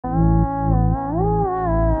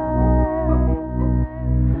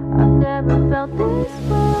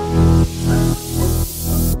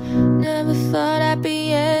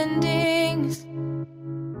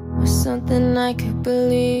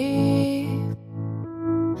believe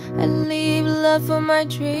and leave love for my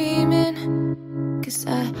dreaming, 'cause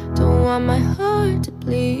I don't want my heart to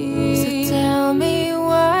bleed. So tell me,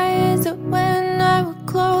 why is it when I would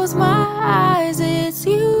close my eyes, it's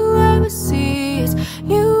you I would see, it's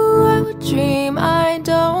you I would dream. I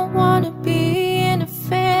don't want to be in a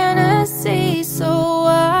fantasy, so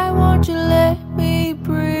why won't you let me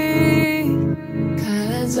breathe?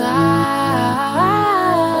 'Cause I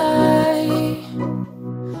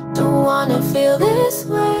don't wanna feel this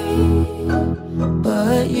way,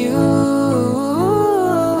 but you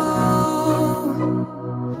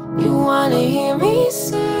wanna hear me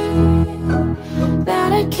say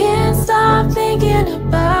that I can't stop thinking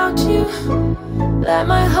about you, that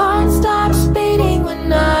my heart stops beating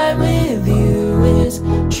when I'm with you is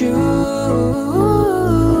true.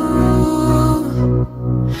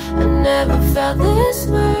 I never felt this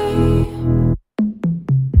way.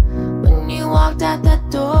 When you walked out that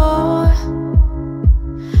door,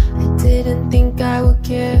 I didn't think I would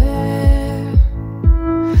care,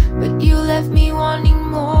 but you left me wanting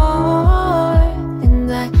more,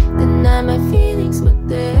 and I denied my feelings were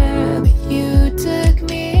there. But you took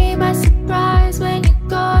me by surprise when you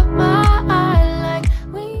caught my eye like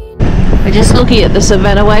we... We're just looking at the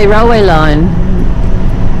Savannah Way railway line.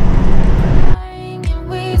 And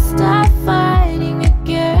we stopped fighting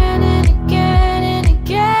again and again and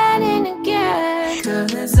again and again.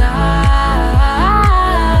 'Cause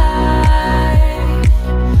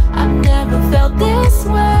I've never felt this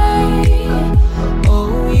way.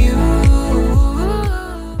 Oh, you.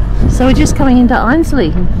 So we're just coming into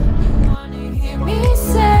Einasleigh. Wanna hear me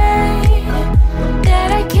say that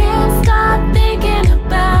I can't stop thinking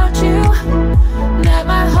about you, that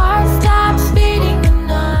my heart stops beating when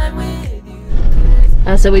I'm with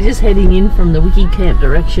you. So we're just heading in from the Wiki Camp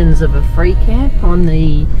directions of a free camp on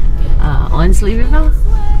the Einasleigh River.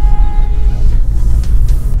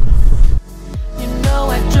 You know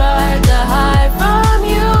I tried to hide from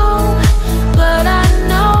you, but I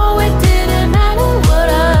know it didn't matter what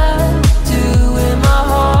I do. In my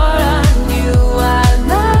heart I knew I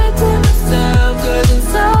lied to myself, 'cause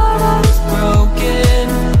inside I was broken.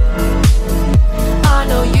 I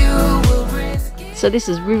know you will risk it. So this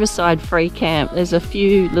is Riverside Free Camp. There's a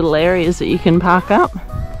few little areas that you can park up.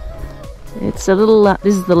 It's a little,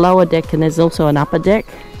 this is the lower deck, and there's also an upper deck.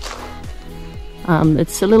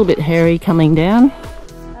 It's a little bit hairy coming down.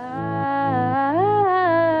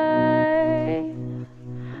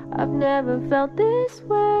 I've never felt this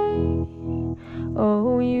way.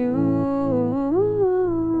 Oh, you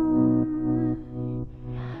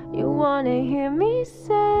wanna hear me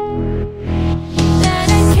say that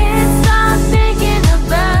I can't stop thinking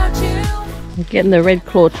about you. We're getting the red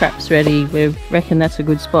claw traps ready. We reckon that's a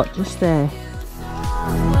good spot just there.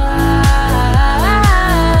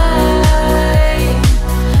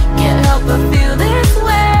 Can't help but feel this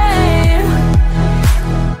way.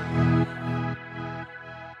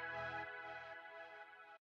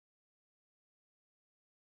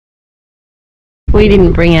 We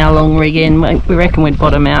didn't bring our long rig in. We reckon we'd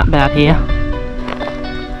bottom out about here.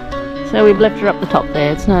 So we've left her up the top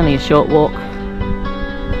there. It's only a short walk.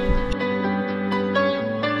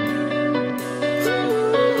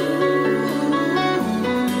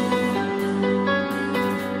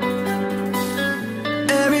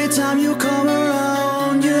 Every time you come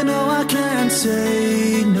around, you know I can't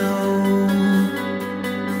say no.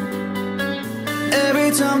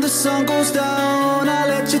 Every time the sun goes down, I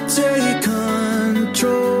let you take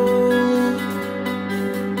control.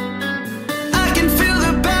 I can feel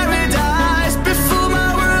the paradise before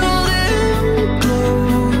my world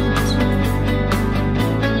implodes.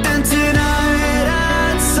 And tonight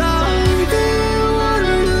I'd something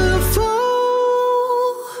wonderful.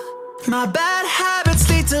 My bad habits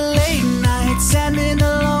lead to late nights, standing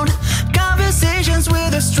alone, conversations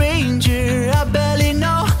with a stranger I barely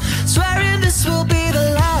know, swearing this will be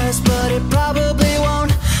the last, but it probably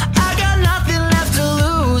won't. I got nothing left to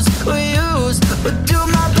lose or use, but do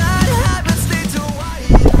my bad habits lead to white?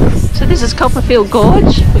 So this is Copperfield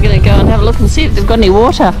Gorge. We're going to go and have a look and see if they've got any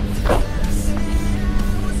water.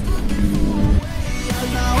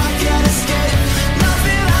 Now I can't escape.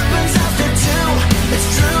 Nothing happens after two. It's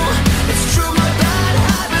true, it's true. My bad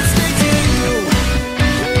habits lead to you.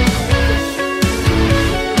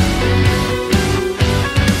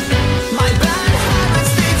 My bad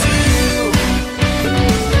habits lead to you.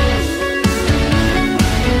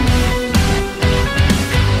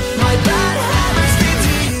 My bad habits lead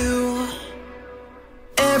to you.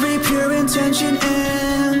 Every pure intention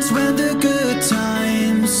ends when the good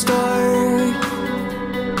times start.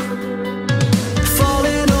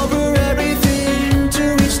 Falling over everything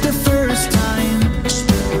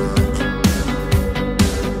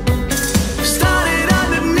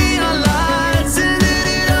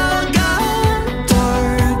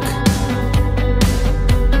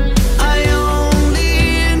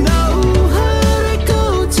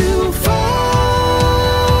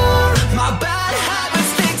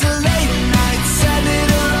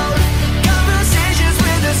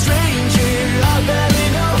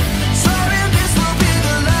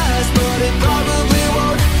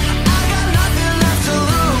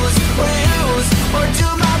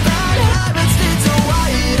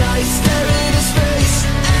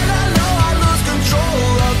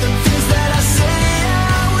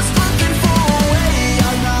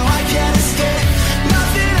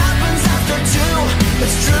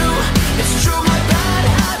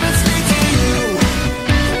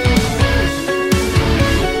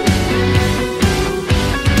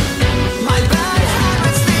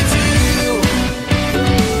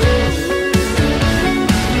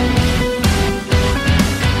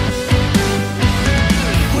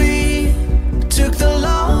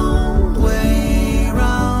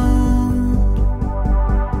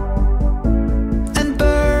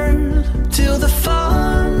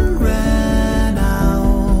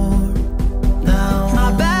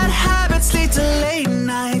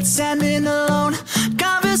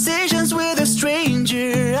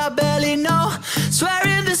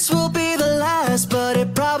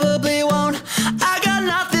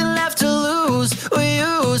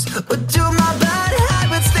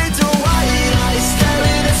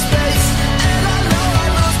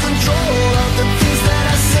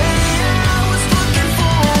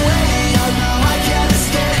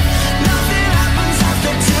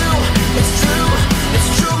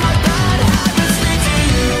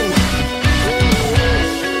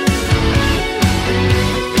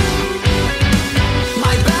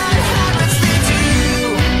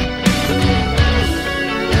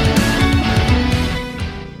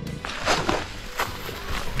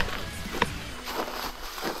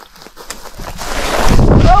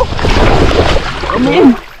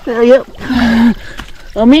Yep.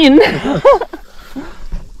 I'm in.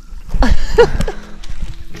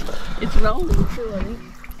 It's rolling too, I think.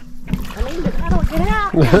 I need to paddle, get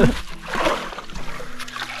out.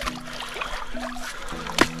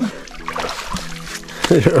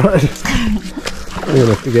 You're right. I'm gonna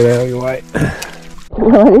have to get out of your way.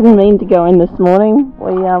 Well, I didn't mean to go in this morning.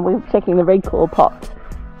 We were checking the red claw pot,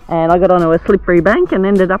 and I got onto a slippery bank and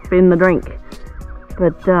ended up in the drink.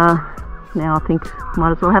 But now I think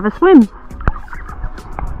might as well have a swim.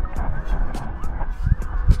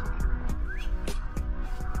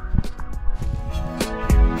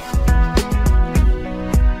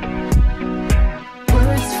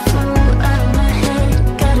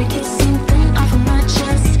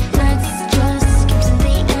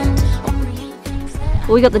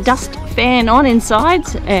 We got the dust fan on inside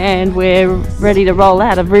and we're ready to roll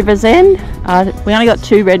out of River's End. We only got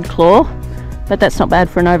 2 red claw, but that's not bad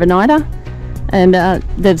for an overnighter. And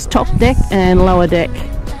there's top deck and lower deck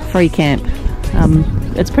free camp.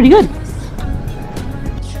 It's pretty good.